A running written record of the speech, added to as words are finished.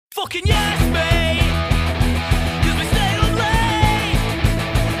fucking yes me. 'Cause we stay up late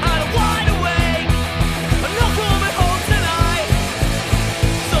and I'm wide awake. I'm not coming home tonight.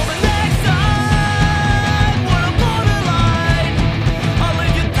 So the next time when I'm borderline, I'll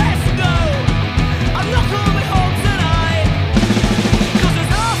leave you best know I'm not coming home tonight. 'Cause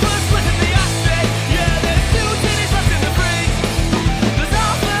there's half a split in the ashtray. Yeah, there's 2 titties left in the fridge. There's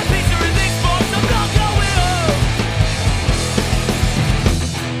half a pizza in this box. I'm not going home.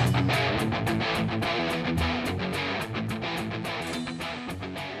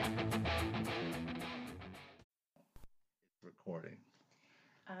 Recording.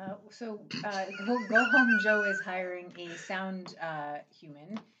 Go Home Joe is hiring a sound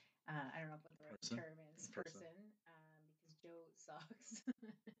human. I don't know what the right Person? term is. Person. Because Joe sucks.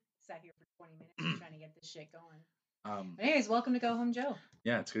 Sat here for 20 minutes trying to get this shit going. Um, But anyways, welcome to Go Home Joe.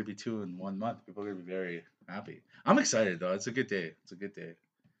 yeah, it's gonna be 2 in 1 month. People are gonna be very happy. I'm excited though. It's a good day. It's a good day.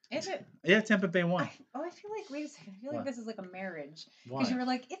 Is it? Yeah, Tampa Bay won. I feel like, wait a second. I feel What? like this is like a marriage. Why? Because you were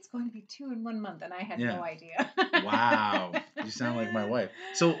like, it's going to be 2 in 1 month, and I had Yeah. no idea. Wow, you sound like my wife.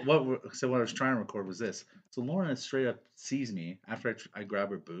 So what I was trying to record was this. So Lauren straight up sees me after I grab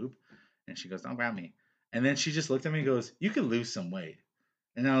her boob, and she goes, "Don't grab me." And then she just looked at me and goes, "You could lose some weight."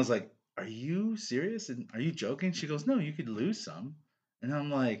 And I was like, "Are you serious? And are you joking?" She goes, "No, you could lose some." And I'm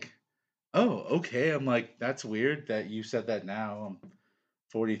like, "Oh, okay." I'm like, "That's weird that you said that now. I'm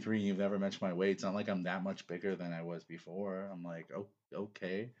 43 and you've never mentioned my weight. It's not like I'm that much bigger than I was before." I'm like, "Oh,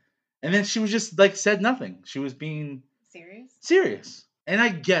 okay." And then she was just like said nothing. She was being Serious? serious. And I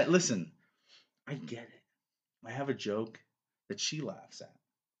get it. I have a joke that she laughs at.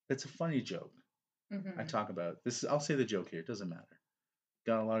 It's a funny joke. Mm-hmm. I talk about this. I'll say the joke here. It doesn't matter.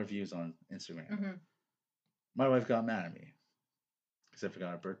 Got a lot of views on Instagram. Mm-hmm. My wife got mad at me because I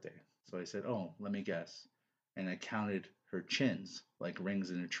forgot her birthday. So I said, "Oh, let me guess." And I counted her chins like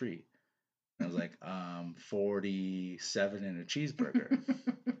rings in a tree. And I was like, 47 in a cheeseburger.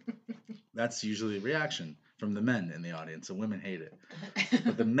 That's usually a reaction from the men in the audience. The women hate it.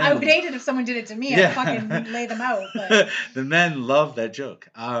 But the men, I would hate it if someone did it to me. Yeah. I'd fucking lay them out. But the men love that joke.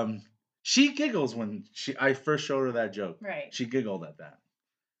 She giggles when I first showed her that joke. right. She giggled at that.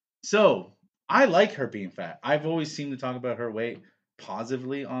 So I like her being fat. I've always seemed to talk about her weight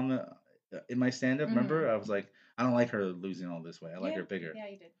positively in my stand-up. Mhm. Remember, I was like, I don't like her losing all this weight. I like her bigger. Yeah,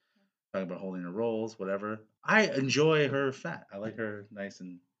 you did. Talking about holding her rolls, whatever. I enjoy her fat. I like her nice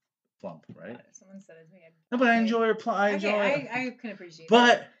and plump, right? Someone said it to me. No, but I okay. enjoy her. I enjoy. Okay, I can appreciate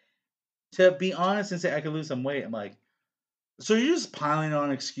But that. to be honest and say I could lose some weight, I'm like, so you're just piling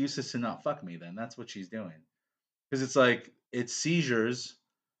on excuses to not fuck me. Then that's what she's doing. Because it's like it's seizures,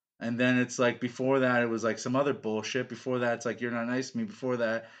 and then it's like before that it was like some other bullshit. Before that it's like you're not nice to me. Before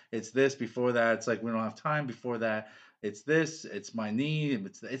that it's this. Before that it's like we don't have time. Before that it's this. It's my knee.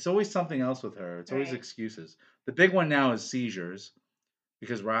 It's always something else with her. It's always Right. excuses. The big one now is seizures,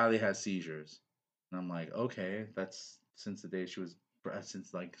 because Riley has seizures, and I'm like, okay, that's since the day she was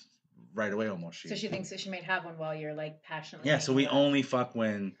since like right away almost. So she thinks that she might have one while you're like passionately. Yeah, so we making love. only fuck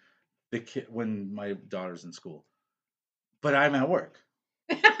when when my daughter's in school, but I'm at work.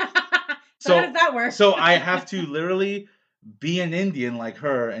 So how does that work? So I have to literally be an Indian like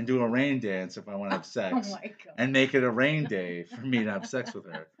her and do a rain dance if I want to have sex, Oh my god. and make it a rain day for me to have sex with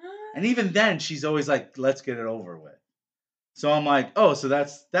her. And even then, she's always like, "Let's get it over with." So I'm like, "Oh, so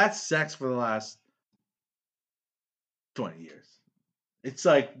that's sex for the last 20 years." It's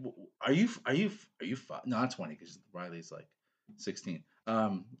like, are you not 20 because Riley's like 16.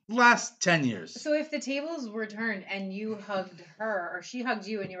 Last 10 years. So if the tables were turned and you hugged her or she hugged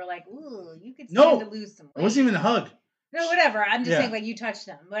you and you were like, "Ooh, you could No, stand to lose some weight." It wasn't even a hug. No, whatever. I'm just Yeah. saying, like, you touched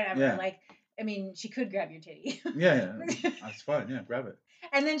them, whatever. Yeah. Like, I mean, she could grab your titty. Yeah, that's fine. Yeah, grab it.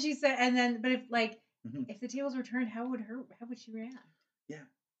 And then she said, but if like, Mhm. if the tables were turned, how would she react?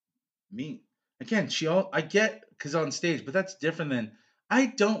 Me. Again, I get because on stage, but that's different than I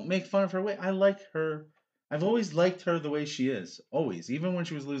don't make fun of her weight. I like her. I've always liked her the way she is. Always, even when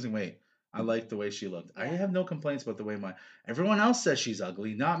she was losing weight, I liked the way she looked. I Yeah. have no complaints about the way everyone else says she's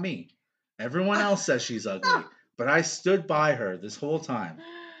ugly, not me. Everyone else says she's ugly, but I stood by her this whole time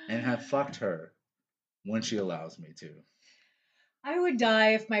and have fucked her when she allows me to. I would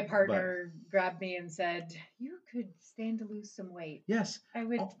die if my partner grabbed me and said, "You could stand to lose some weight." Yes. I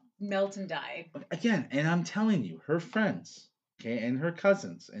would melt and die. Again, and I'm telling you, her friends, okay, and her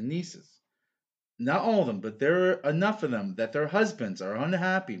cousins and nieces, not all of them, but there are enough of them that their husbands are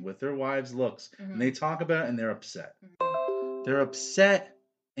unhappy with their wives' looks. Mhm. And they talk about it and they're upset. Mhm. They're upset,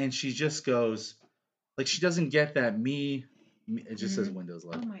 and she just goes, like, she doesn't get that it just says Mhm. Windows Oh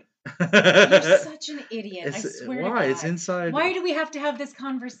Live. my! You're such an idiot. I It's swear why to it's God. inside. Why do we have to have this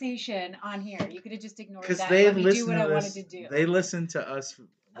conversation on here? You could have just ignored Because that they and let me do listen what to I this. wanted to do. They listen to us.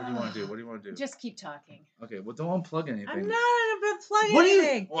 What do you want to do? What do you want to do? Just keep talking. Okay, well, don't unplug anything. I'm not plugging What do you?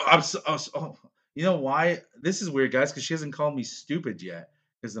 anything. Well, you know why? This is weird, guys, because she hasn't called me stupid yet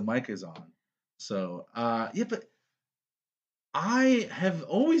because the mic is on. So, yeah, but I have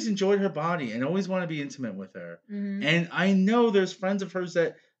always enjoyed her body and always want to be intimate with her. Mhm. And I know there's friends of hers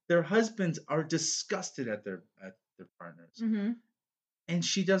that their husbands are disgusted at their partners, Mhm. and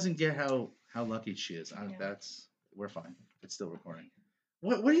she doesn't get how lucky she is. Yeah. We're fine. It's still recording.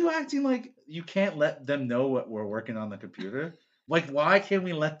 What are you acting like? You can't let them know what we're working on the computer? Like, why can't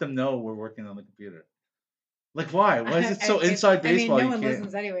we let them know we're working on the computer? Like, why? Why is it so inside baseball? I mean, no you one can't...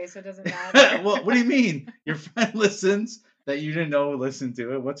 listens anyway, so it doesn't matter. Well, what do you mean? Your friend listens that you didn't know listened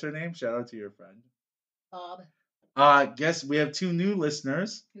to it. What's her name? Shout out to your friend. Bob. Guess we have 2 new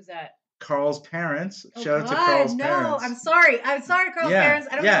listeners. Who's that? Carl's parents. Oh, Shout out to God, Carl's no, parents. I'm sorry, Carl's Yeah, parents.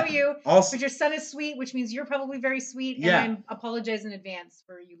 I don't yeah. know you, Also, but your son is sweet, which means you're probably very sweet. Yeah. And I apologize in advance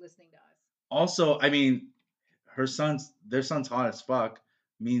for you listening to us. also, I mean, their son's hot as fuck.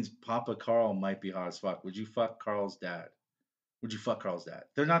 Means Papa Carl might be hot as fuck. Would you fuck Carl's dad? Would you fuck Carl's dad?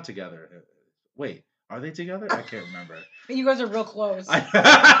 They're not together. Wait, are they together? I can't remember. You guys are real close.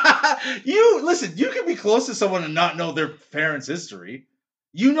 You listen. You can be close to someone and not know their parents' history.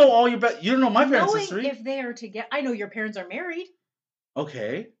 You know all your you don't know my parents' Knowing history. if they are together, I know your parents are married.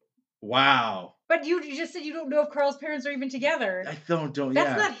 Okay. Wow. But you just said you don't know if Carl's parents are even together. I don't. That's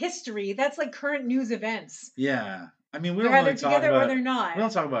Yeah. not history. That's like current news events. Yeah. I mean, we They're don't either really talk together about. or they're not. We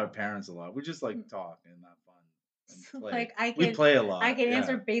don't talk about our parents a lot. We just like talk and have fun. And play. Like we play a lot. I can yeah.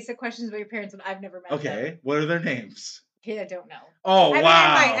 answer basic questions about your parents, but I've never met them. Okay. What are their names? Okay, I don't know. Oh, I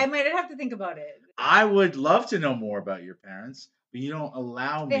wow. mean, I might have to think about it. I would love to know more about your parents, but you don't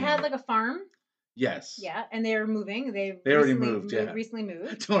allow me. They had like a farm. Yes. Yeah, and they're moving. They already recently moved, yeah. Recently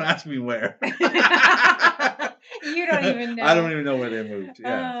moved. Don't ask me where. You don't even know. I don't even know where they moved.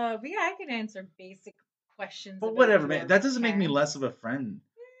 Yeah. But yeah, I can answer basic questions. But about whatever, your man. That doesn't make me parents. less of a friend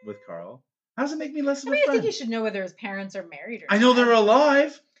with Carl. How does it make me less of I mean, a I friend? think you should know whether his parents are married or I know not. they're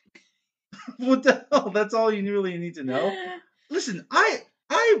alive. What the hell? That's all you really need to know. Listen, I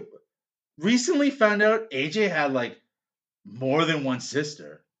recently found out AJ had like more than one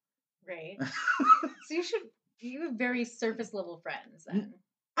sister. Right. So you have very surface level friends then.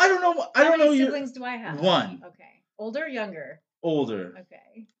 I don't know. I How don't many know. siblings do I have? One. Okay. Older or younger? Older.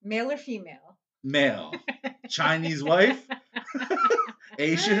 Okay. Male or female? Male. Chinese wife.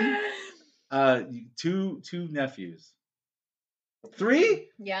 Asian. 2 nephews. 3?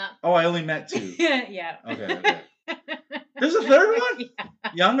 Yeah. Oh, I only met 2. Yeah. Okay. There's a third one? Yeah.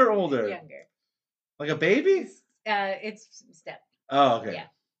 Young or older? Younger. Like a baby? It's step. Oh, okay. Yeah.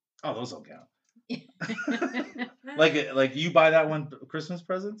 Oh, those don't count. Like you buy that one Christmas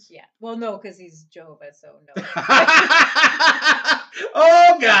presents? Yeah. Well, no, because he's Jehovah, so no.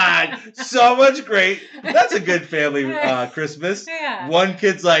 Oh God, so much great. That's a good family Christmas. Yeah. One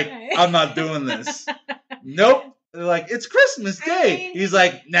kid's like, I'm not doing this. Nope. They're like, it's Christmas Day. mean- He's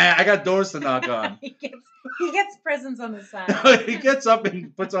like, nah, I got doors to knock on. he gets presents on the side. He gets up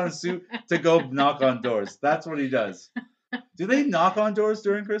and puts on a suit to go knock on doors. That's what he does. Do they knock on doors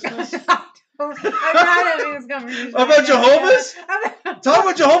during Christmas? I'm not having this conversation. About Jehovah's? I'm Talking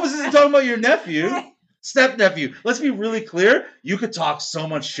about Jehovah's isn't talking about your nephew. Step nephew. Let's be really clear. You could talk so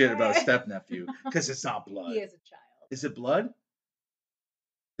much shit about step nephew because it's not blood. He is a child. Is it blood?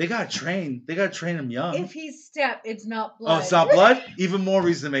 They gotta train. They gotta train him young. If he's step, it's not blood. Oh, it's not blood? Even more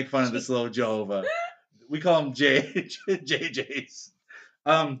reason to make fun of this little Jehovah. We call him JJs.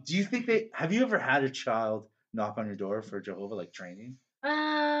 Do you think have you ever had a child knock on your door for Jehovah, like training?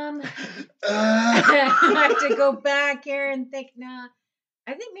 I have to go back here and think. Nah,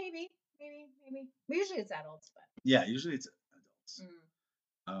 I think maybe. But usually it's adults, but Yeah, usually it's adults.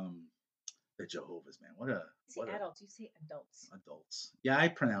 mm. The Jehovah's, man. You say adults. You say adults. Adults. Yeah, I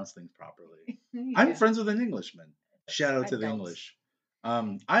pronounce things properly. Yeah. I'm friends with an Englishman. Shout out to the Adults. English.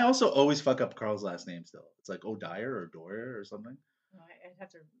 I also always fuck up Carl's last name still. It's like O'Dyer or Dwyer or something. Oh, I'd have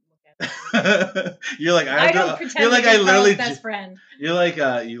to look at it. You're like I don't pretend you're like to be I Carl's literally best friend. you're like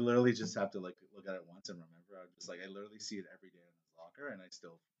you literally just have to like look at it once and remember. I'm just like I literally see it every day in his locker and I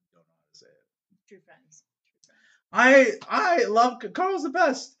still don't know how to say it. True friends. I love Carl's the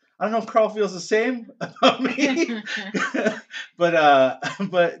best. I don't know if Carl feels the same about me,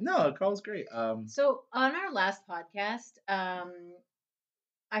 but no, Carl's great. So on our last podcast,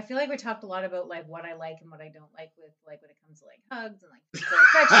 I feel like we talked a lot about like what I like and what I don't like with like when it comes to like hugs and like physical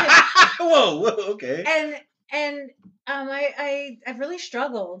affection. Whoa, okay. And I've really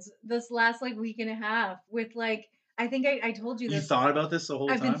struggled this last like week and a half with like I think I told you You this. thought about this the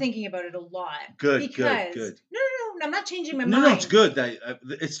whole I've time? been thinking about it a lot. Good, because good. No, I'm not changing my No, mind. no, it's good. That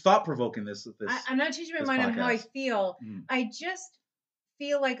it's thought provoking. I'm not changing my this mind on how I podcast. feel. Mhm. I just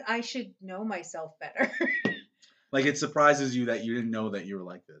feel like I should know myself better. Like it surprises you that you didn't know that you were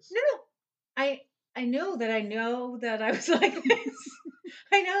like this. No. I know that I was like this.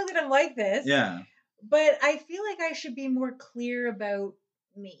 I know that I'm like this. Yeah. But I feel like I should be more clear about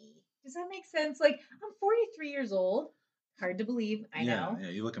me. Does that make sense? Like I'm 43 years old. Hard to believe, I know. Yeah,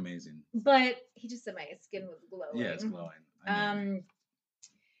 you look amazing. But he just said my skin was glowing. Yeah, it's glowing. I mean,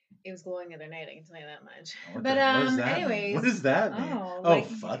 it was glowing the other night, I can tell you that much. what But does that anyways. mean? What does that mean? Oh, Oh, like,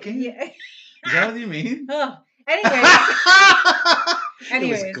 fucking? Yeah. Is that what you mean? Oh. Anyways.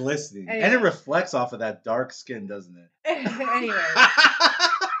 It was glistening. And it Anyways. reflects off of that dark skin, doesn't it? Anyways.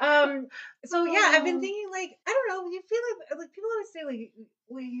 So yeah, I've been thinking like I don't know. You feel like people always say like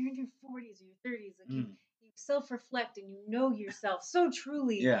when you're in your 40s or your 30s, like you self-reflect and you know yourself so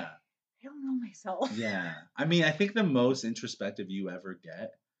truly. Yeah. I don't know myself. Yeah. I mean, I think the most introspective you ever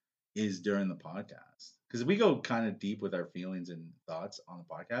get is during the podcast. Because we go kind of deep with our feelings and thoughts on the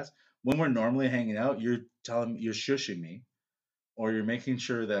podcast. When we're normally hanging out, you're shushing me, or you're making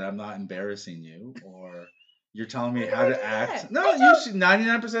sure that I'm not embarrassing you, or you're telling me how to act. That. No, you should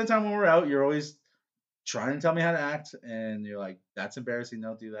 99% of the time when we're out, you're always trying to tell me how to act, and you're like, "That's embarrassing.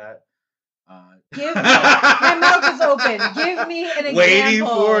 Don't do that." Give me my mouth is open. Give me an example. Waiting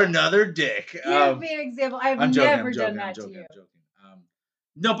for another dick. Give me an example. I've I'm joking, never I'm joking, done that I'm joking, to you. I'm joking.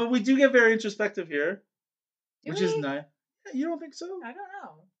 No, but we do get very introspective here, Do which is we? nice. Yeah, you don't think so? I don't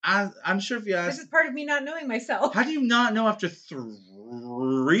know. I'm sure if you This ask, is part of me not knowing myself. how do you not know after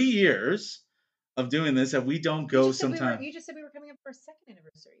 3 years of doing this that we don't go sometime? You just said we were coming up for a second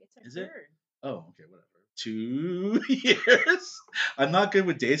anniversary. It's our Is it? third. Oh, okay, whatever. 2 years. I'm not good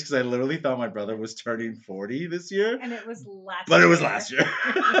with dates because I literally thought my brother was turning 40 this year. And it was last But year. it was last year.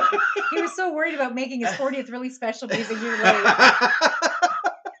 He was so worried about making his 40th really special, but he's a year late.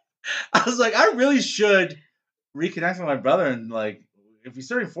 I was like, I really should reconnect with my brother, and like, if he's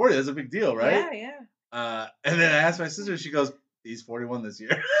turning 40, that's a big deal, right? Yeah. And then I asked my sister, she goes, he's 41 this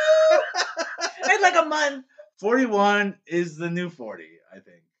year. I had like a month. 41 is the new 40, I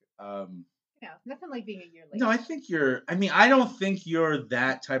think. Yeah, nothing like being a year late. No, I don't think you're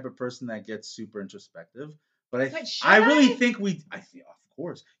that type of person that gets super introspective, but I really think of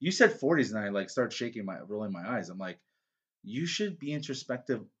course. You said 40s and I like start rolling my eyes. I'm like, you should be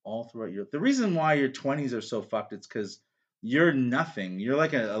introspective all throughout the reason why your 20s are so fucked, it's because you're nothing. You're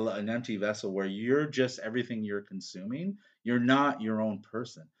like an empty vessel where you're just everything you're consuming. You're not your own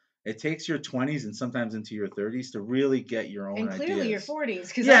person. It takes your 20s and sometimes into your 30s to really get your own ideas. And clearly your 40s,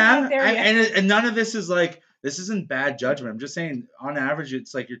 because yeah, I'm not there yet. And none of this is like, this isn't bad judgment. I'm just saying, on average,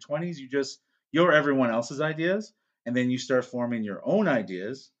 it's like your 20s, you're everyone else's ideas, and then you start forming your own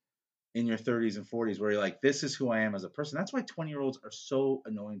ideas in your 30s and 40s where you're like, this is who I am as a person. That's why 20-year-olds are so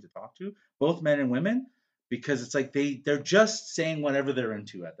annoying to talk to, both men and women, because it's like they're just saying whatever they're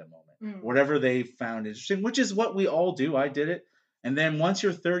into at the moment, whatever they found interesting, which is what we all do. I did it. And then once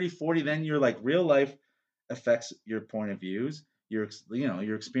you're 30, 40, then you're like, real life affects your point of views. Your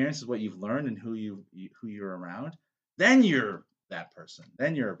experiences, what you've learned, and who you're around. Then you're that person.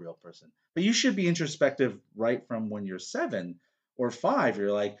 Then you're a real person. But you should be introspective right from when you're 7 or 5.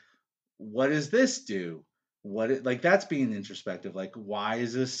 You're like, what does this do? That's being introspective. Like, why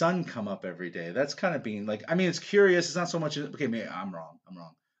does the sun come up every day? That's kind of being like, I mean, it's curious. It's not so much. Okay, maybe I'm wrong.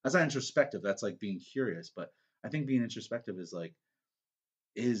 That's not introspective. That's like being curious. But I think being introspective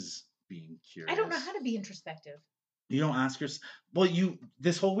is being curious. I don't know how to be introspective. You don't ask yourself. Well,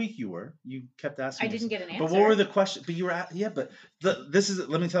 this whole week you kept asking. I didn't get an answer. But what were the questions? But you were but this is.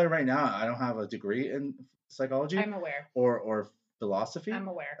 Let me tell you right now. I don't have a degree in psychology. I'm aware. Or philosophy. I'm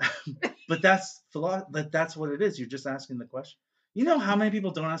aware. But that's what it is. You're just asking the question. You know how many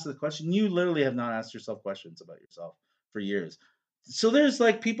people don't ask the question? You literally have not asked yourself questions about yourself for years. So there's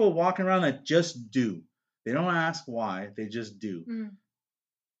like people walking around that just do. They don't ask why. They just do.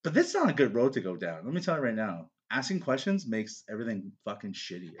 But that's not a good road to go down. Let me tell you right now. Asking questions makes everything fucking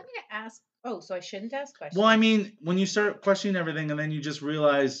shittier. I'm gonna ask. Oh, so I shouldn't ask questions? Well, I mean, when you start questioning everything, and then you just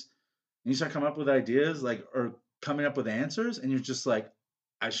realize, and you start coming up with ideas, or coming up with answers, and you're just like,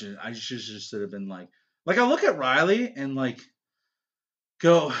 I should just have been like I look at Riley and like,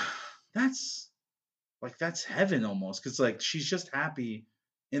 go, that's heaven almost, because like she's just happy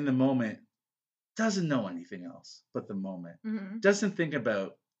in the moment, doesn't know anything else but the moment, doesn't think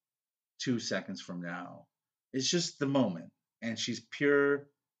about 2 seconds from now. It's just the moment, and she's pure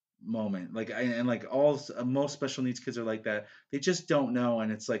moment. Like and like most special needs kids are like that. They just don't know,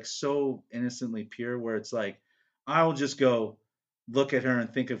 and it's like so innocently pure. Where it's like I'll just go look at her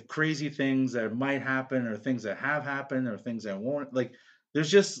and think of crazy things that might happen, or things that have happened, or things that won't. Like there's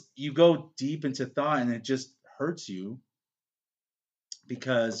just you go deep into thought, and it just hurts you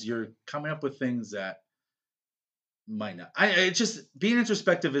because you're coming up with things that might not. It's just being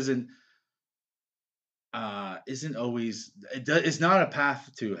introspective isn't always it's not a path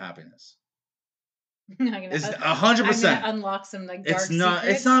to happiness. It's 100%. Unlock some like dark It's not.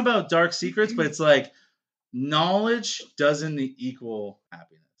 secrets. It's not about dark secrets, but it's like knowledge doesn't equal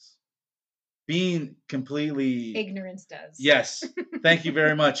happiness. Being completely Ignorance does. yes. Thank you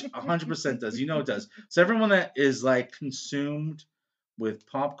very much. 100% does. You know it does. So everyone that is like consumed with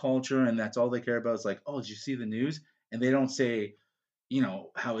pop culture and that's all they care about is like, oh, did you see the news? And they don't say,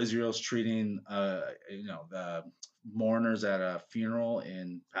 how Israel's treating, the mourners at a funeral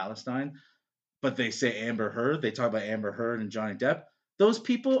in Palestine, but they say Amber Heard. They talk about Amber Heard and Johnny Depp. Those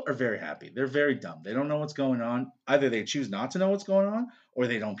people are very happy. They're very dumb. They don't know what's going on. Either they choose not to know what's going on, or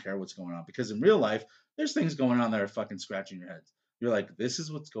they don't care what's going on. Because in real life, there's things going on that are fucking scratching your heads. You're like, this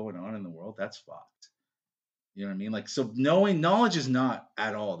is what's going on in the world. That's fucked. You know what I mean? Like, so knowledge is not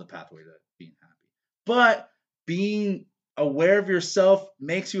at all the pathway to being happy. But being aware of yourself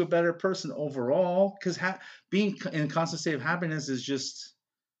makes you a better person overall. Because being in a constant state of happiness is just,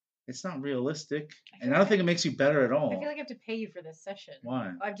 it's not realistic. And I don't think it makes you better at all. I feel like I have to pay you for this session.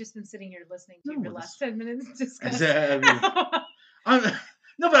 Why? I've just been sitting here listening to you No, for the this- last 10 minutes discussing.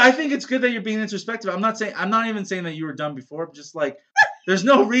 No, but I think it's good that you're being introspective. I'm not even saying that you were dumb before. I'm just like, there's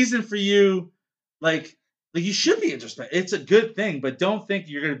no reason for you, like you should be introspective. It's a good thing, but don't think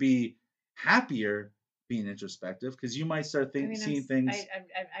you're gonna be happier being introspective because you might start seeing things.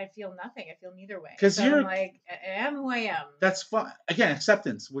 I feel nothing. I feel neither way. 'Cause so you're- I'm like, I am who I am. That's fine. Again,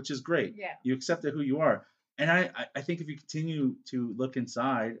 acceptance, which is great. Yeah. You accepted who you are, and I think if you continue to look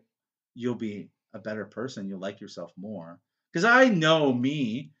inside, you'll be a better person. You'll like yourself more. Because I know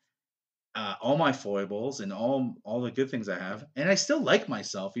me, all my foibles and all the good things I have, and I still like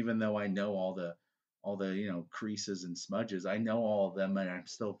myself, even though I know all the creases and smudges. I know all of them, and I'm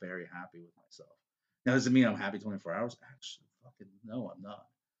still very happy with myself. Now, does it mean I'm happy 24 hours? Actually, fucking no, I'm not,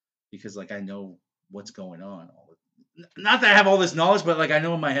 because like I know what's going on. Not that I have all this knowledge, but like I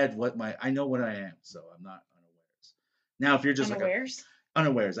know in my head I know what I am, so I'm not unawares. Now, if you're just Unawares?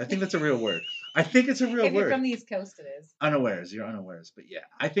 unawares, I think that's a real word. I think it's a real If word. you're from the East Coast, it is. Unawares, you're unawares, but yeah,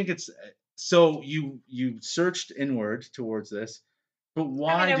 I think it's so you searched inward towards this, but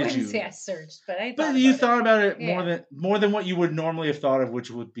why I did wouldn't you? say I searched, but I thought But you about thought about it Yeah. more than what you would normally have thought of, which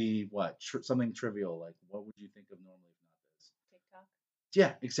would be what something trivial. Like what would you think of normally if not this? TikTok.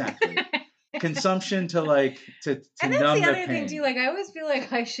 Yeah, exactly. Consumption to like to And that's numb the the other thing pain. too. Like I always feel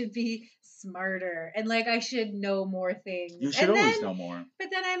like I should be smarter and like I should know more things. You should And always then- know more. But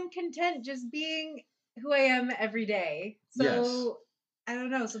then I'm content just being who I am every day. So Yes. I don't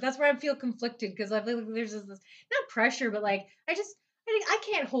know. So that's where I feel conflicted because I feel like there's this not pressure, but like I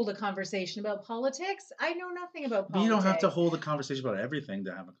can't hold a conversation about politics. I know nothing about But politics. you don't have to hold a conversation about everything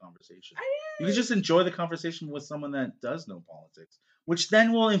to have a conversation. You can just enjoy the conversation with someone that does know politics, which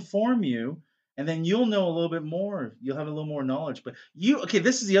then will inform you, and then you'll know a little bit more. You'll have a little more knowledge. But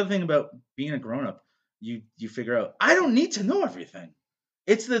this is the other thing about being a grown up. You figure out I don't need to know everything.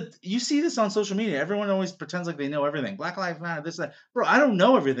 You see this on social media. Everyone always pretends like they know everything. Black Lives Matter, this, that. Bro, I don't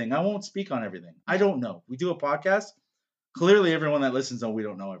know everything. I won't speak on everything. I don't know. We do a podcast. Clearly, everyone that listens we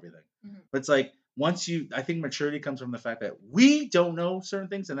don't know everything. Mhm. But it's like I think maturity comes from the fact that we don't know certain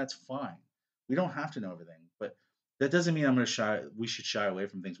things, and that's fine. We don't have to know everything, but that doesn't mean we should shy away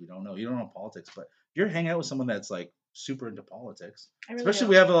from things we don't know. You don't know politics, but if you're hanging out with someone that's like super into politics, I really especially don't.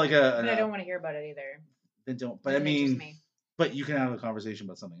 we have But I don't want to hear about it either. then don't. But I Doesn't interest mean, me. but you can have a conversation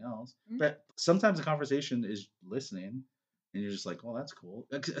about something else. Mhm. But sometimes the conversation is listening, and you're just like, "Oh, that's cool."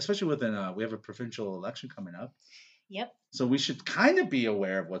 Especially within we have a provincial election coming up. Yep. So we should kind of be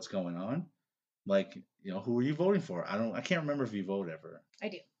aware of what's going on. Like, who are you voting for? I can't remember if you vote ever. I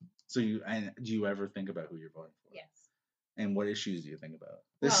do. So do you ever think about who you're voting for? Yes. And what issues do you think about?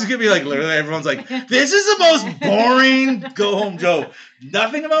 This Well- is gonna be like literally everyone's like, this is the most boring go home joke.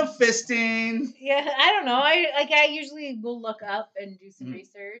 Nothing about fisting. Yeah, I don't know. I usually will look up and do some Mhm.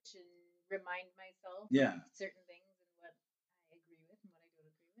 research and remind myself Yeah. of certain things and what I agree with and what I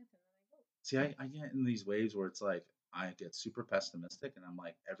don't agree with, and then I vote. See, I get in these waves where it's like I get super pessimistic and I'm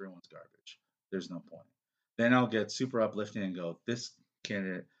like, everyone's garbage. There's no point. Then I'll get super uplifting and go, this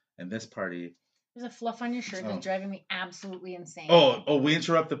candidate and this party There's a fluff on your shirt Oh. that's driving me absolutely insane. Oh, we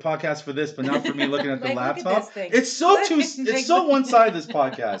interrupt the podcast for this, but not for me looking at the Like, look at laptop. this thing. It's so Look, it's like, so look- one-sided, this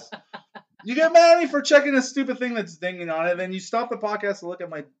podcast. You get mad at me for checking a stupid thing that's dinging on it, then you stop the podcast to look at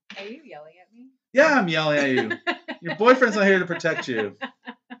my. Are you yelling at me? Yeah, I'm yelling at you. Your boyfriend's not here to protect you.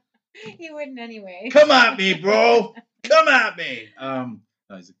 He wouldn't anyway. Come at me, bro. Come at me. No,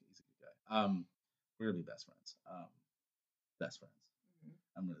 he's a good guy. We're gonna be best friends. Best friends.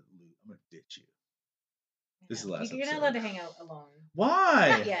 I'm gonna ditch you. This is the last You're not episode. allowed to hang out alone. Why?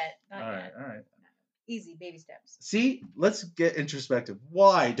 Not yet. Not All yet. right. Easy, baby steps. See, let's get introspective.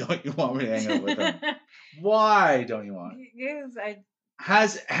 Why don't you want me to hang out with him? Why don't you want?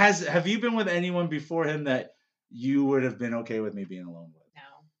 Because Have you been with anyone before him that you would have been okay with me being alone with?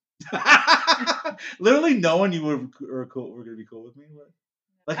 no. Literally, no one you were gonna be cool with me with.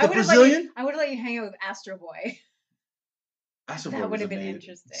 Like I the would've Brazilian. I would have let you hang out with Astro Boy. Astro That Boy would was have been amazing.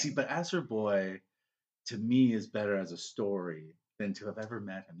 interesting. See, but Astro Boy, to me, is better as a story than to have ever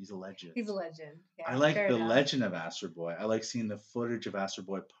met him. He's a legend. He's a legend. Yeah, I like fair the enough. legend of Astro Boy. I like seeing the footage of Astro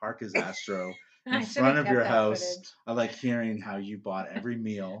Boy park his Astro I in should've front of kept your that house. footage. I like hearing how you bought every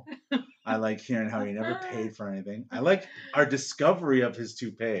meal. I like hearing how you never paid for anything. I like our discovery of his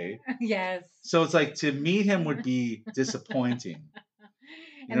toupee. Yes. So it's like to meet him would be disappointing.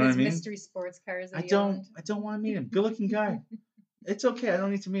 You And know what his I mean? mystery sports cars. That I he don't owned. want to meet him. Good looking guy. It's okay. I don't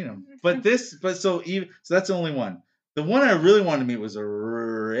need to meet him. But so that's the only one. The one I really wanted to meet was a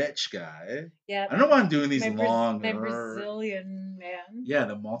rich guy. Yeah. I don't want him doing these my long. my Brazilian man. Yeah,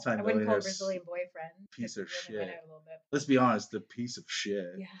 the I wouldn't call multi-millionaire Brazilian boyfriend. piece of just to run it shit. out a little bit. Let's be honest, the piece of shit.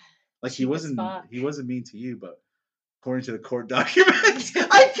 Yeah. Like he cheap as wasn't fuck. mean to you, but according to the court documents,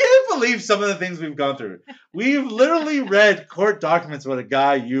 I can't believe some of the things we've gone through. We've literally read court documents about a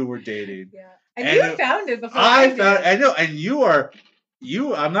guy you were dating. Yeah. And, And you found it before I did. I know,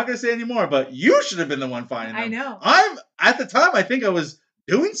 and I'm not gonna say anymore, but you should have been the one finding them. I know. At the time I think I was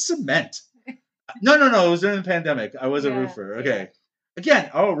doing cement. No, it was during the pandemic. I was a Yeah, roofer. yeah. Okay.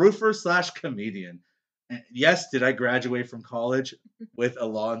 Again, roofer / comedian. And yes, did I graduate from college with a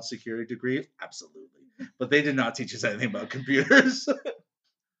law and security degree? Absolutely. But they did not teach us anything about computers.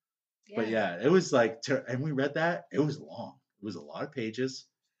 But yeah, it was like, and we read that. It was long. It was a lot of pages.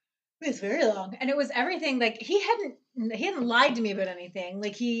 It was very long, and it was everything. Like he hadn't lied to me about anything.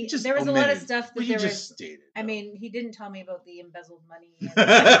 Like Just there was a lot of omitted. stuff that Well, there you was. just stated. I though. mean, he didn't tell me about the embezzled money. And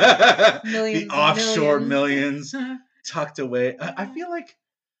the millions and offshore millions. millions tucked away. I feel like,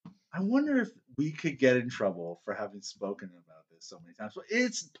 I wonder if we could get in trouble for having spoken about this so many times. But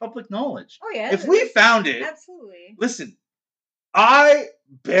it's public knowledge. Oh yeah. If we found it, absolutely. listen, I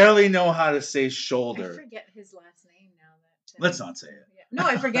barely know how to say I shoulder. forget his last name now. That Let's not say it. Yeah. No,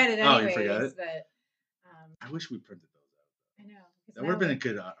 I forget it Oh, you anyways. forget it? But I wish we printed those out. I know. 'cause That would have now been a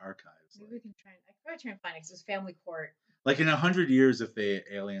good archives. maybe we can try. I could probably try and find it 'cause it was family court. Like in 100 years, if the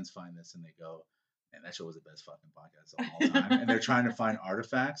aliens find this and they go, man, that show was the best fucking podcast of all time, and they're trying to find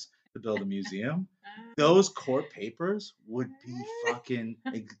artifacts to build a museum, those court papers would be fucking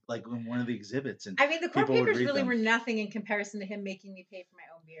like in one of the exhibits. And I mean, the court people would papers read really them. were nothing in comparison to him making me pay for my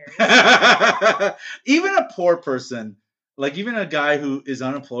own beer. Even a poor person, like even a guy who is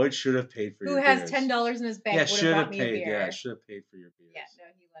unemployed, should have paid for Who your has beers. $10 in his bank Yeah, would should have have bought me a paid. beer. Yeah, should have paid for your beers. Yeah, no,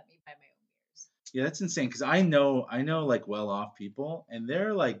 he let me buy my own beers. Yeah, that's insane because I know like well-off people, and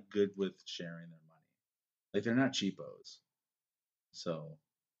they're like good with sharing their money. Like they're not cheapos. So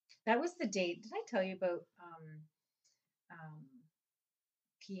That was the date. Did I tell you about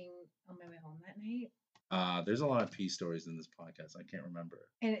peeing on my way home that night? there's a lot of pee stories in this podcast. I can't remember.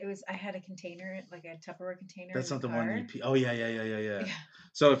 And it was I had a container, like a Tupperware container. That's in not the car. one you pee. Oh yeah. Yeah.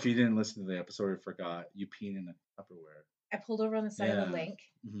 So if you didn't listen to the episode or forgot, you peed in a Tupperware. I pulled over on the side of Yeah. the link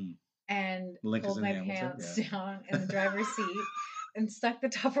Hmm. and Link is pulled in my Hamilton, pants yeah. down in the driver's seat and stuck the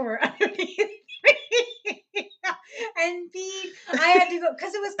Tupperware underneath me and peed. I had to go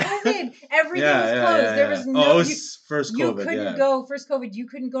because it was COVID. Everything was closed. There was no. Oh, it was first you COVID. couldn't Yeah. go first COVID. You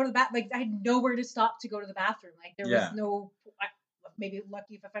couldn't go to the bath. Like I had nowhere to stop to go to the bathroom. Like there Yeah. was no. Maybe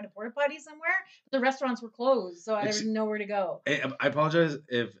lucky if I find a porta potty somewhere. But the restaurants were closed, so there was nowhere to go. I apologize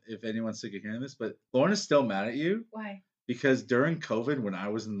if anyone's sick of hearing this, but Lauren is still mad at you Why? because during COVID, when I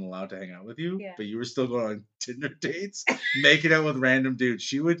wasn't allowed to hang out with you, Yeah. but you were still going on Tinder dates, making out with random dudes,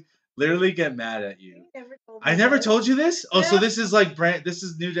 she would literally get mad at you. Never told I me never this. told you this? Oh, so No. this is like this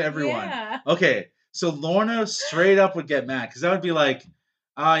is new to everyone. Yeah. Okay, so Lorna straight up would get mad because that would be like,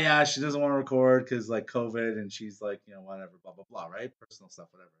 oh yeah, she doesn't want to record because like COVID, and she's like, you know, whatever, blah blah blah, right? Personal stuff,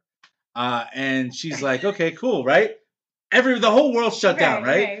 whatever. And she's like, okay, cool, right? The whole world shut down,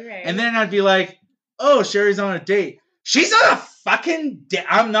 right? Right. And then I'd be like, oh, Sherry's on a date. She's on a fucking date.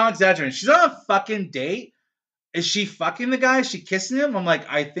 I'm not exaggerating. She's on a fucking date. Is she fucking the guy? Is she kissing him? I'm like,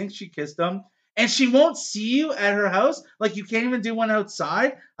 I think she kissed him. And she won't see you at her house? Like, you can't even do one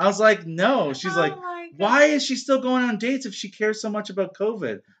outside? I was like, no. She's like, my God. why is she still going on dates if she cares so much about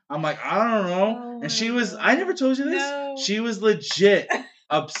COVID? I'm like, I don't know. Oh And she my was, God. I never told you this. No. She was legit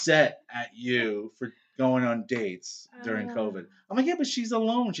upset at you for going on dates during Oh. COVID. I'm like, yeah, but she's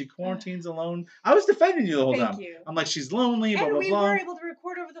alone. She quarantines alone. I was defending you the whole Thank time. you. I'm like, she's lonely, blah, And blah, we blah. were able to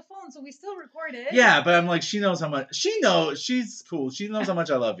record over the phone, so we still recorded. Yeah, but I'm like, she knows how much. She knows. She's cool. She knows how much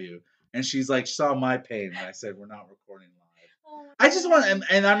I love you. And she's like, saw my pain when I said we're not recording live. Oh my I just want, God.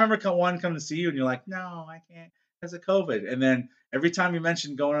 and I remember one coming to see you, and you're like, no, I can't because of COVID. And then every time you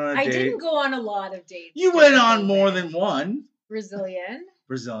mentioned going on a I date, didn't go on a lot of dates. you during went on COVID. more than one. Brazilian.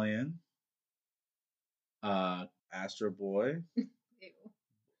 Brazilian, Astro Boy. Ew.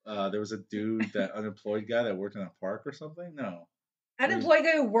 There was a dude, that unemployed guy that worked in a park or something. No. Unemployed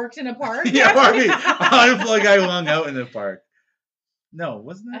guy who worked in a park. Yeah, parking. Unemployed guy who hung out in the park. No,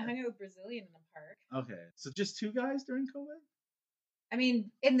 wasn't I it? hung out with Brazilian in the park. Okay, so just two guys during COVID? I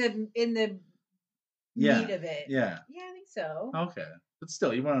mean, in the Yeah, meat of it. Yeah. Yeah, I think so. Okay, but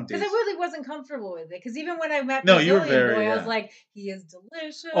still, you went on Because dates. I really wasn't comfortable with it. Because even when I met No, you Brazilian were very, boy, I yeah. was like, he is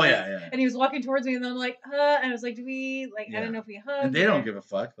delicious. Oh yeah. And he was walking towards me, and then I'm like, and I was like, do we like? I Yeah. don't know if we hugged. And they don't or- give a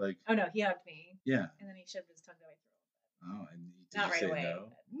fuck. Like, Oh no, he hugged me, yeah. and then he shoved his tongue down my throat. Oh, and did Not you right say away, no?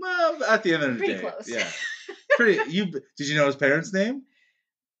 Well, at the end of the Pretty day, close. yeah. Pretty. Did you know his parents' name?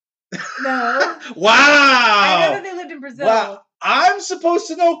 No. Wow. I know that they lived in Brazil. Wow. I'm supposed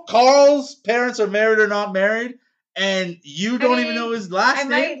to know Carl's parents are married or not married, and you don't even mean, know his last I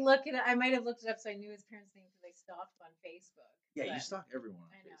name. I might have looked it up so I knew his parents' name because I stalked on Facebook. Yeah, you but stalk everyone on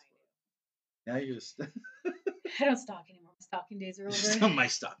I know Facebook. Now you just I don't stalk anymore. My stalking days are over. my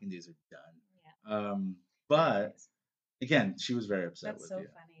stalking days are Yeah. done. But again, she was very upset That's with so you.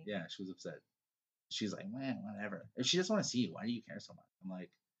 funny. Yeah, she was upset. She's like, man, whatever. If she doesn't want to see you, why do you care so much? I'm like,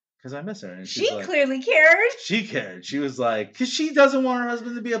 because I miss her. And she's She like, clearly cared. she cared. She was like, because she doesn't want her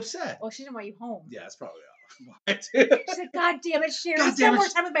husband to be upset. Well, she didn't want you home. Yeah, that's probably why. Too. She's like, God damn it, Sherry. God Spend damn it, more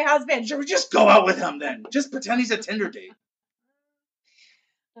time with my husband. Should we just go out with him then? Just pretend he's a Tinder date.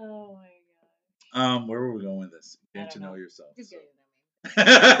 Oh my god. Where were we going with this? I Getting don't to know know. yourself. Just so. getting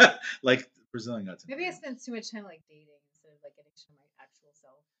to know me. Like Brazilian got to know Maybe I you. spent too much time like dating instead of like getting to know my actual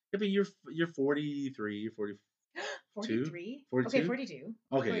self. Yeah, but you're 43, you're 40. 43? 42? Okay, 42.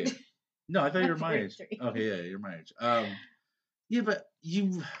 Okay, yeah. 42. No, I thought you were I'm my age. 43. Okay, yeah, you're my age. Yeah, but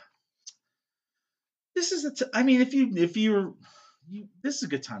you. This is I mean, if you're, this is a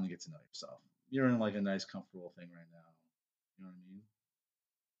good time to get to know yourself. You're in like a nice, comfortable thing right now. You know what I mean?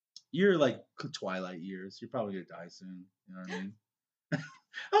 You're like twilight years. You're probably gonna die soon. You know what I mean?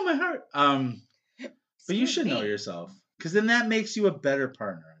 Oh my heart. But you Excuse should know me. yourself, because then that makes you a better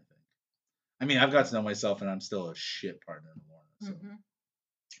partner. I think. I mean, I've got to know myself, and I'm still a shit partner in Lorna. So. Mhm.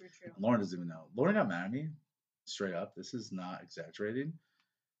 True, true. Lauren doesn't even know. Lauren got mad at me, straight up. This is not exaggerating.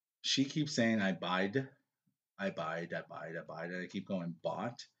 She keeps saying I bide, and I keep going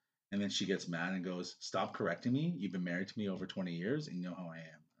bought, and then she gets mad and goes, "Stop correcting me. You've been married to me over 20 years, and you know how I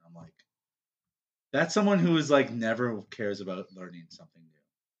am." I'm like, that's someone who is like never cares about learning something new,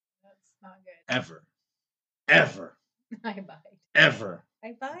 That's not good. ever, ever, I bide. ever.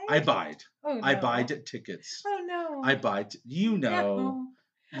 I bide? I bide. Oh, no. I buy tickets. Oh, no. I buy. You know. No.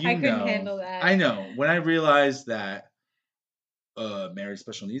 You I couldn't know. handle that. I know. When I realized that married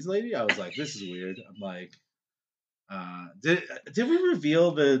special needs lady, I was like, this is weird. I'm like, did we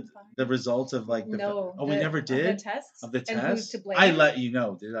reveal the results of like the No. we never Of did the tests? of the And who's test? to blame? I let you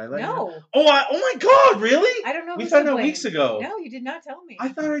know. Did I let you know? No. Oh my god, really? I don't know We who's found to out blame. weeks ago. No, you did not tell me. I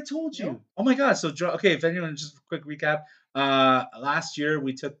thought I told you. Nope. Oh my god. So okay, if anyone, just a quick recap. Last year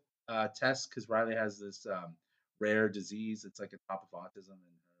we took tests because Riley has this rare disease. It's like a top of autism and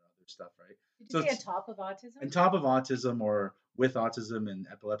other stuff, right? Did so you say it's- a top of autism? On top of autism or with autism and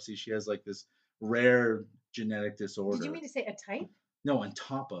epilepsy, she has like this rare genetic disorder. Did you mean to say a type? No, on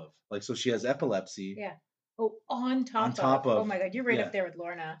top of. Like, so she has epilepsy. Yeah. Oh, on top of, Oh my god, you're right yeah. up there with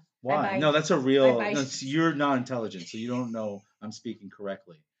Lorna. Why? bite. No, that's a real. bite. No, you're not intelligent, so you don't know I'm speaking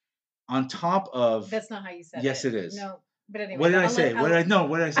correctly. On top of. That's not how you said Yes, it. it is. No, but anyway. What did I I'll say? let- What did I? No,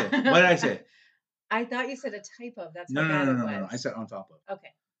 what did I say? What did I say? I thought you said a type of. That's No, how no, bad no, it no, was. no. I said on top of. Okay.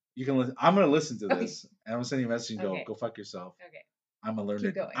 You can listen. I'm gonna listen to Okay. this, and I'm gonna send you a message and go, Okay. go fuck yourself. Okay. I'm a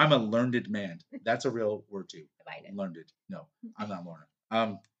learned. going. I'm a learned man. That's a real word too. Divided. Learned. No, I'm not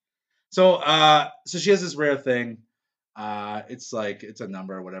Lorna. So she has this rare thing. It's like it's a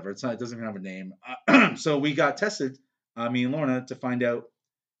number or whatever. It's not. It doesn't even have a name. So we got tested, me and Lorna, to find out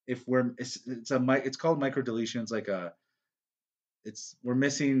if we're. It's called microdeletion. It's like a we're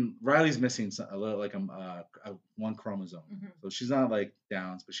missing Riley's missing a little like one chromosome. Mhm. So she's not like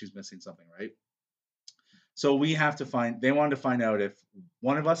Downs, but she's missing something, right? So we have to find. They wanted to find out if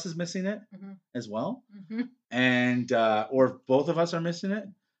one of us is missing it Mhm. as well, Mhm. and or if both of us are missing it.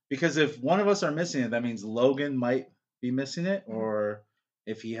 Because if one of us are missing it, that means Logan might be missing it, Mhm. or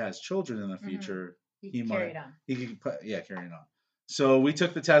if he has children in the Mhm. future, He carried on. he could carry it on. So we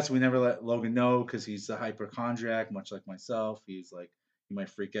took the test. We never let Logan know because he's a hypochondriac, much like myself. He's like he might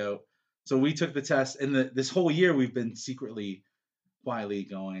freak out. So we took the test, and this whole year we've been secretly, quietly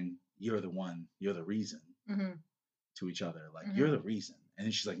going, "You're the one. You're the reason." Mhm. To each other, like Mhm. you're the reason, and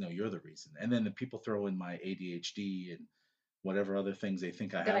then she's like, "No, you're the reason." And then the people throw in my ADHD and whatever other things they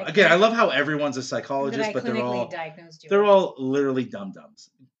think I That have. I Again, I clinic- love how everyone's a That psychologist, I but they're clinically all diagnosed you. they're all literally dum dums,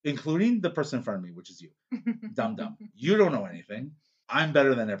 including the person in front of me, which is you. Dumb dumb. You don't know anything. I'm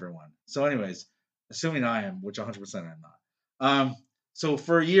better than everyone. So, anyways, assuming I am, which 100% I'm not. So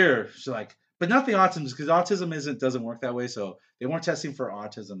for a year, she's like, but not the autism, because autism doesn't work that way. So they weren't testing for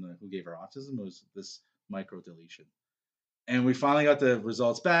autism. Who gave her autism? It was this micro deletion. And we finally got the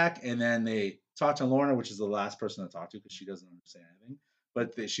results back, and then they talked to Lorna, which is the last person to talk to because she doesn't understand anything.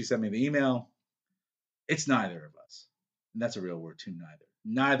 But she sent me the email. It's neither of us, and that's a real word too.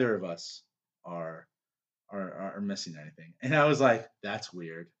 Neither of us are are missing anything. And I was like, that's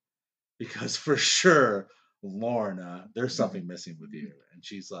weird because for sure, Lorna, there's something missing with you. And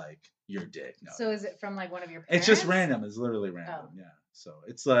she's like, you're dick. No, So is it from like one of your it's parents? just random. It's literally random. Oh. Yeah. So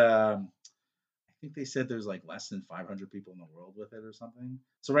it's I think they said there's like less than 500 people in the world with it or something.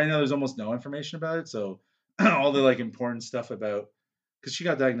 So right now there's almost no information about it. So all the like important stuff about because she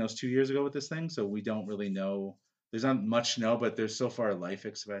got diagnosed 2 years ago with this thing, so we don't really know. There's not much to know, but there's so far life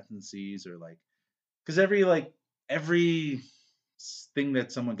expectancies or like because every thing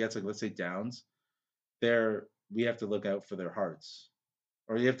that someone gets, like let's say Downs, we have to look out for their hearts,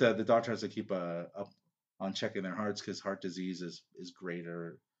 or the doctor has to keep up on checking their hearts because heart disease is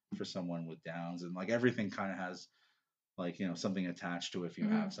greater for someone with Downs, and like everything kind of has like something attached to if you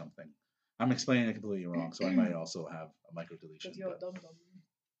have something. I'm explaining it completely wrong, so I might also have a microdeletion. You're a dum-dum.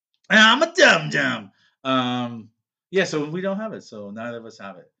 I'm a dum dum. Yeah, so we don't have it, so neither of us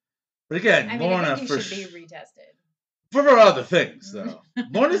have it. But again, I mean, Lorna I think you should be retested. for other things though.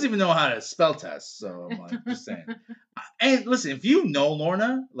 Lorna doesn't even know how to spell test, so I'm like just saying. And listen, if you know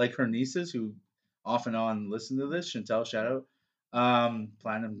Lorna, like her nieces who off and on listen to this, Chantel, shout out,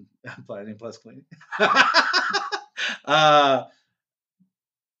 platinum plus clean.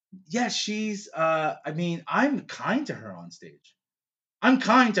 Yeah, she's. I mean, I'm kind to her on stage. I'm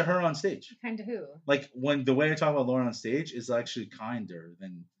kind to her on stage. Kind to who? Like when the way I talk about Lauren on stage is actually kinder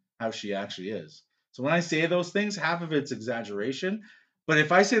than how she actually is. So when I say those things, half of it's exaggeration. But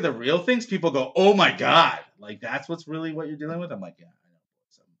if I say the real things, people go, "Oh my god!" Like that's what's really what you're dealing with. I'm like, yeah, I know,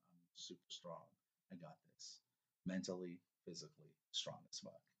 boys. I'm super strong. I got this. Mentally, physically, strong as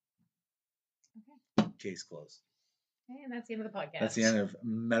fuck. Okay. Case closed. Okay, and that's the end of the podcast. That's the end of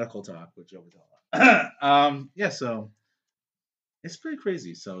medical talk with Joe Vitale. Yeah, so it's pretty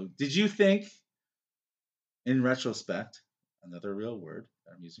crazy. So, did you think, in retrospect, another real word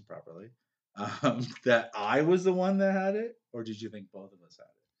that I'm using properly, that I was the one that had it, or did you think both of us had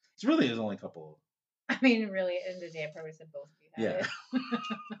it? It's really there's only a couple. I mean, really, at the end of the day, I probably said both of you had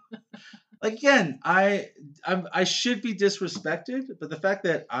it. Again, I should be disrespected, but the fact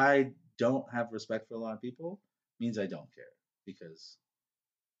that I don't have respect for a lot of people means I don't care because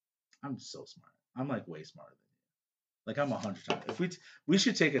I'm so smart. I'm like way smarter than you. Like I'm 100 times. If we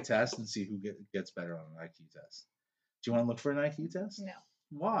should take a test and see who gets better on an IQ test. Do you want to look for an IQ test? No.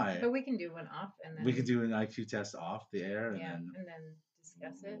 Why? But we can do one off and then We could do an IQ test off the air and then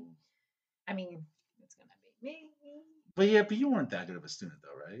discuss it. I mean, it's gonna be me. But you weren't that good of a student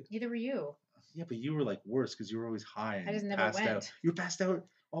though, right? Neither were you. Yeah, but you were like worse because you were always high and I just never passed went. out. You were passed out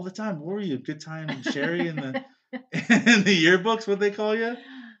all the time. What were you? Good time Sherry in the in the yearbooks? What they call you?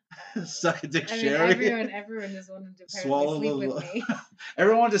 Suck a dick, I mean, Sherry. everyone just wanted to Swallow sleep with me.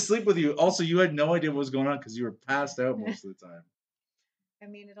 Everyone wanted to sleep with you. Also, you had no idea what was going on because you were passed out most of the time. I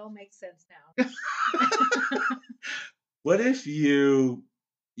mean, it all makes sense now. What if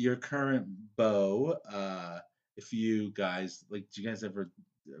your current beau, if you guys do you guys ever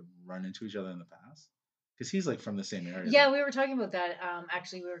run into each other in the past? Because he's like from the same area. Yeah, we were talking about that.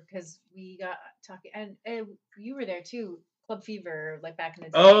 Actually, because we got talking, and you were there too. Club Fever, like back in the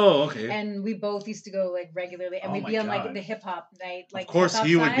day. Oh, okay. And we both used to go like regularly, and we'd be on like the hip hop night. Like, of course,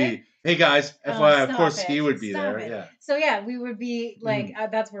 he would be. Hey guys, FYI, of course he would be there. Yeah. So yeah, we would be like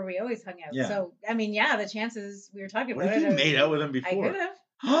that's where we always hung out. Yeah. So I mean, yeah, the chances we were talking What about. if you made out with him before? I could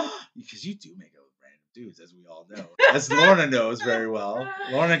have. Because you do make out with random dudes, as we all know. As Lorna knows very well.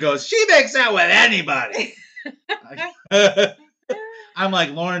 Lorna goes, she makes out with anybody. I'm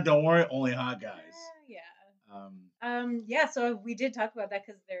like, Lorna, don't worry, only hot guys. Yeah. Yeah. So we did talk about that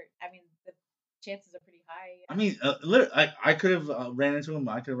because the chances are pretty high. I mean, I could have ran into him.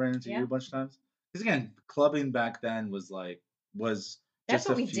 I could have ran into you a bunch of times. Because again, clubbing back then was That's just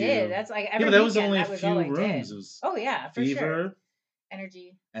what a we few. did. That's like every Yeah, but that was weekend, only a that was few all I rooms. did. It was Oh yeah, for Fever, sure.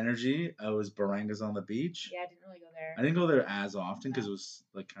 Energy. It was Barangas on the Beach. Yeah, I didn't really go there. I didn't go there as often because it was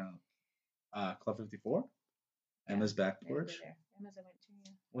like kind of Club 54, Emma's Back Porch. Emma's I went to.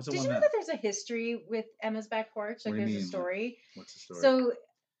 Yeah. What's the Did one you know that there's a history with Emma's Back Porch? Like What do you there's a mean? story. What's the story? So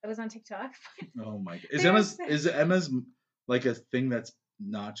it was on TikTok. Oh my god! Is Emma's like a thing that's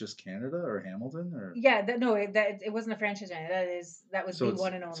not just Canada or Hamilton or? Yeah, it wasn't a franchise. That was the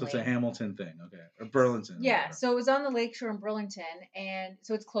one and only. So it's a Hamilton thing, okay, or Burlington. Yeah, so it was on the lakeshore in Burlington, and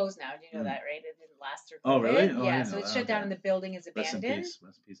so it's closed now. Do you know that, right? It didn't last through COVID. Oh really? Oh, yeah, so it's shut down, and the building is abandoned. Rest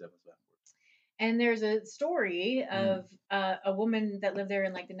in peace, Emma's Back Porch. And there's a story of a woman that lived there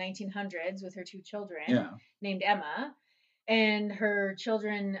in like the 1900s with her 2 children, named Emma. And her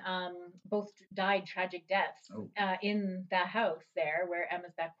children both died tragic deaths in the house there where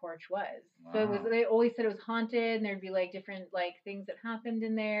Emma's Back Porch was. Wow. So they always said it was haunted, and there'd be like different like things that happened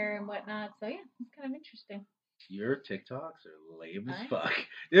in there and whatnot. So yeah, it's kind of interesting. Your TikToks are lame as fuck.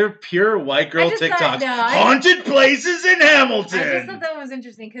 They're pure white girl TikToks. Haunted places in Hamilton. I just thought that one was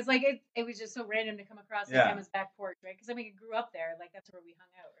interesting because like it was just so random to come across like Emma's Back Porch, right? Because I mean, I grew up there, like that's where we hung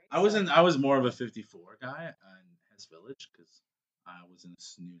out, right? I was more of a 54 guy in Hess Village because I was in a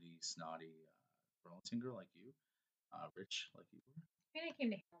snooty, snotty Burlington girl like you, rich like you were. I mean, I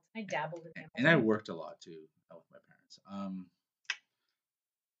came to Hamilton. I dabbled in Hamilton, and I worked a lot too with my parents.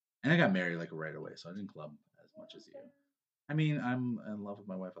 And I got married like right away, so I didn't club as much as you. I mean, I'm in love with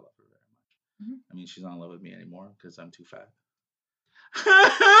my wife. I love her very much. Mm-hmm. I mean, she's not in love with me anymore because I'm too fat.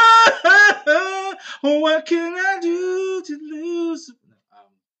 What can I do to lose? I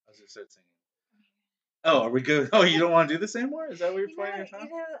was just start singing. Oh, are we good? Oh, you don't want to do this anymore? Is that what you're playing your time?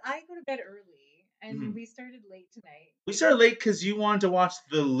 I go to bed early, and we started late tonight. We started late because you wanted to watch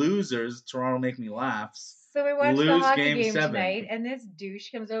the losers. Toronto Make Me Laugh. So we watched the hockey game tonight, and this douche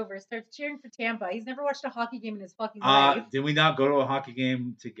comes over, starts cheering for Tampa. He's never watched a hockey game in his fucking life. Did we not go to a hockey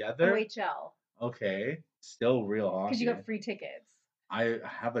game together? OHL. Okay, still real hockey. Because you got free tickets. I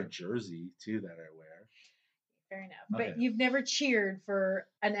have a jersey too that I wear. Fair enough, but you've never cheered for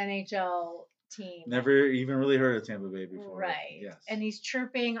an NHL team. Never even really heard of Tampa Bay before. Right. Yes. And he's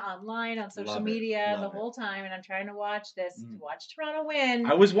chirping online on social media the whole time, and I'm trying to watch this to watch Toronto win.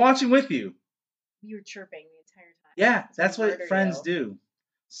 I was watching with you. You were chirping the entire time. Yeah, that's what friends do.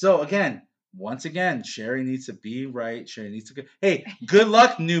 So once again, Sherry needs to be right. Sherry needs to go. Hey, good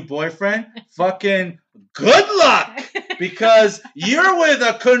luck, new boyfriend. Fucking good luck, because you're with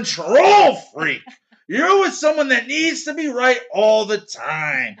a control freak. You're with someone that needs to be right all the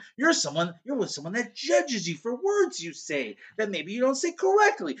time. You're with someone that judges you for words you say that maybe you don't say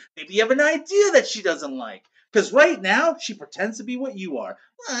correctly. Maybe you have an idea that she doesn't like. Because right now, she pretends to be what you are.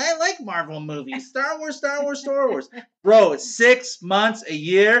 Well, I like Marvel movies. Star Wars. Bro, it's 6 months, a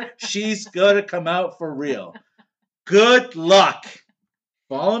year. She's going to come out for real. Good luck.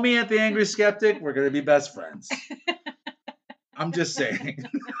 Follow me at The Angry Skeptic. We're going to be best friends. I'm just saying.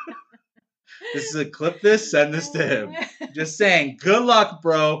 This is a clip this, send this to him. Just saying, good luck,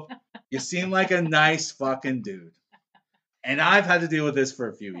 bro. You seem like a nice fucking dude. And I've had to deal with this for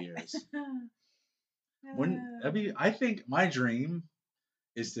a few years. I think my dream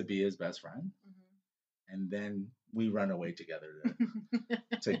is to be his best friend, and then we run away together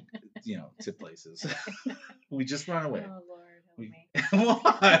to places. We just run away. Oh Lord, help me.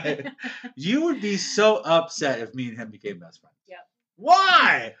 Why? You would be so upset if me and him became best friends. Yep.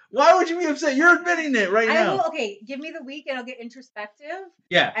 Why? Why would you be upset? You're admitting it right now. Okay, give me the week and I'll get introspective.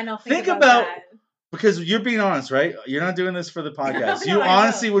 Yeah. And I'll think about that. Because you're being honest, right? You're not doing this for the podcast. You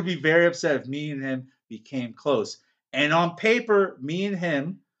honestly would be very upset if me and him became close. And on paper, me and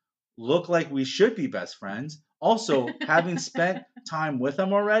him look like we should be best friends. Also, having spent time with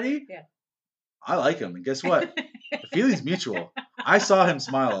him already, I like him. And guess what? The feeling's mutual. I saw him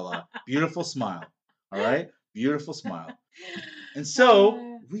smile a lot. Beautiful smile. All right? Beautiful smile. And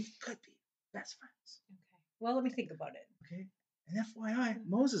so, we could be best friends. Okay. Well, let me think about it. Okay. And FYI,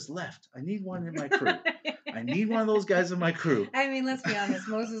 Moses left. I need one in my crew. I need one of those guys in my crew. I mean, let's be honest.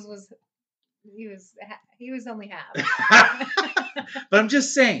 Moses was only half. But I'm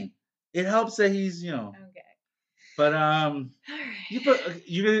just saying, it helps that he's, Okay. But All right. are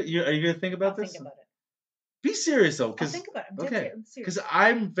you gonna think about this? Think about it. Be serious though, I'll because think about it. I'm okay, dead serious. because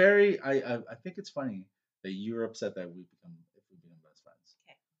I'm very. I think it's funny that you're upset that we become best friends.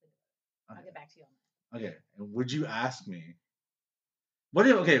 Okay. I'll get back to you on that. Okay, and would you ask me? What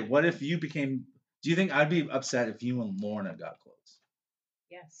if you became? Do you think I'd be upset if you and Lorna got close?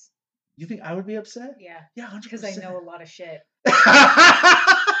 Yes. You think I would be upset? Yeah. Yeah, 100%. Because I know a lot of shit.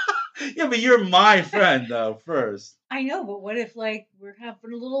 Yeah, but you're my friend though. First. I know, but what if like we're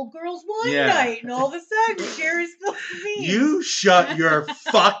having a little girls' one Yeah. night and all of a sudden Sherry's spilling the beans? You shut your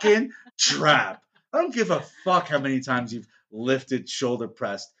fucking trap. I don't give a fuck how many times you've lifted, shoulder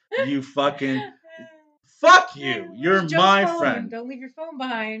pressed. You fucking fuck you. You're Joe's my phone. friend. Don't leave your phone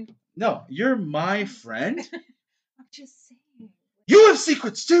behind. No, you're my friend. I'm just saying. You have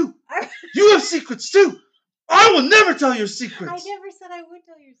secrets too. You have secrets too. I will never tell your secrets. I never said I would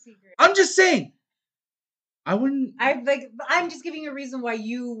tell your secret. I'm just saying. I wouldn't. I'm just giving you a reason why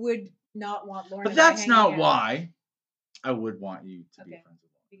you would not want Lauren. But and I that's hanging not out. why I would want you to be Okay. friends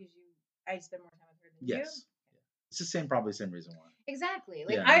with Lauren. Because I spend more time with her than you. Yes. It's the same, probably same reason why. Exactly.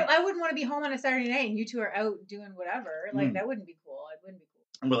 Like Yeah. I wouldn't want to be home on a Saturday night and you two are out doing whatever. Like Mm. that wouldn't be cool. It wouldn't be cool.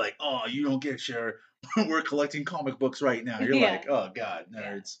 And we're like, oh, you don't get share. We're collecting comic books right now. You're Yeah. like, oh god,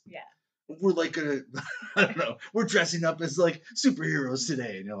 nerds. Yeah. We're like gonna, I don't know. We're dressing up as like superheroes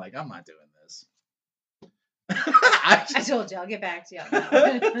today, and you're like, I'm not doing this. I told you, I'll get back to you. On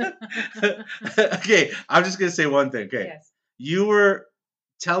that. Okay, I'm just gonna say one thing. Okay, Yes. you were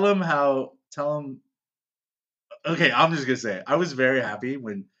tell him. Okay, I'm just gonna say it. I was very happy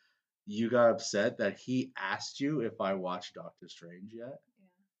when you got upset that he asked you if I watched Doctor Strange yet,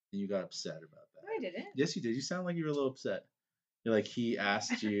 and you got upset about that. No, I didn't. Yes, you did. You sound like you were a little upset. You're like, he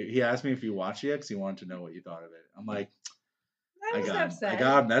asked me if you watched it yet because he wanted to know what you thought of it. I'm like, I was not upset. I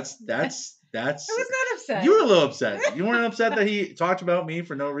got him. That's. I was not upset. You were a little upset. You weren't upset that he talked about me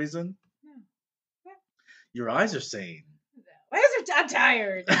for no reason. No. Your eyes are saying. I'm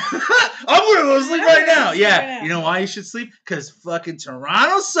tired. I'm gonna go to sleep right now. Sleep Yeah, right now. you know why you should sleep? Because fucking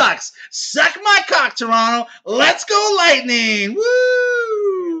Toronto sucks. Suck my cock, Toronto. Let's go, Lightning. Woo!